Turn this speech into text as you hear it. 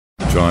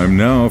Time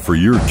now for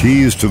your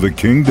keys to the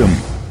kingdom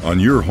on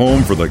your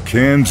home for the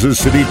Kansas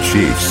City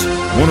Chiefs.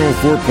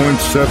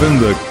 104.7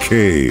 The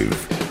Cave.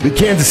 The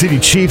Kansas City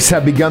Chiefs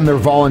have begun their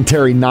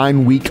voluntary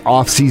 9-week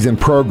off-season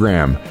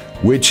program,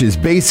 which is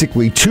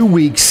basically 2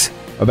 weeks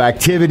of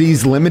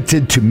activities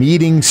limited to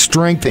meetings,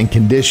 strength and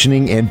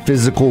conditioning, and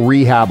physical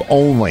rehab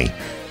only.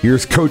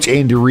 Here's Coach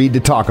Andy Reid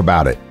to talk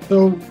about it.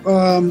 So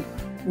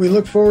we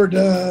look forward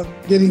to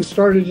getting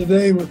started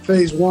today with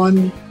phase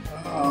one.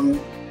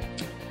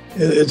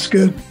 It's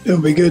good.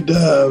 It'll be good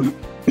to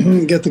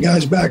get the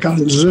guys back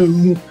on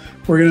Zoom.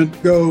 We're going to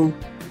go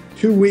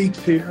 2 weeks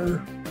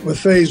here with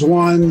phase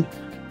one,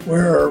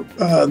 where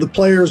the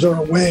players are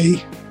away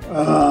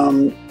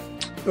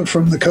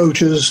from the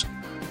coaches,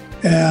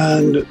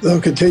 and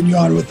they'll continue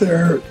on with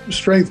their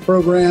strength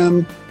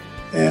program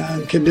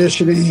and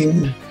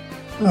conditioning.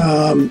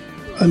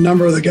 A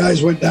number of the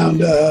guys went down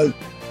to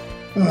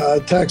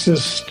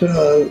Texas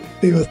to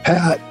be with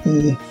Pat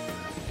and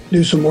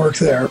do some work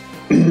there.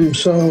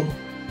 So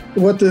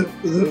what the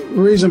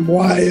reason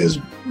why is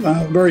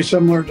very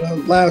similar to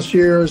last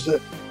year is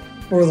that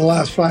over the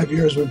last 5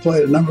 years we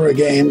played a number of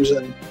games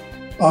and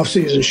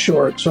off-season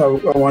short. So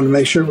I wanted to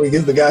make sure we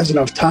give the guys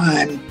enough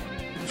time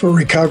for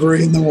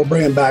recovery, and then we'll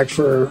bring them back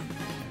for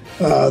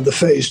the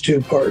phase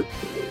two part,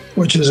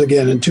 which is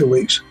again in 2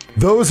 weeks.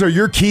 Those are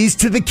your keys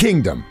to the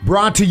kingdom,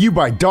 brought to you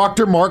by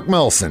Dr. Mark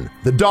Melson,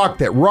 the doc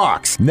that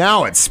rocks,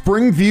 now at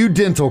Springview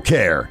Dental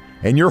Care,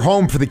 and your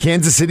home for the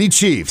Kansas City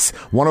Chiefs.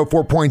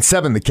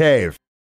 104.7 The Cave.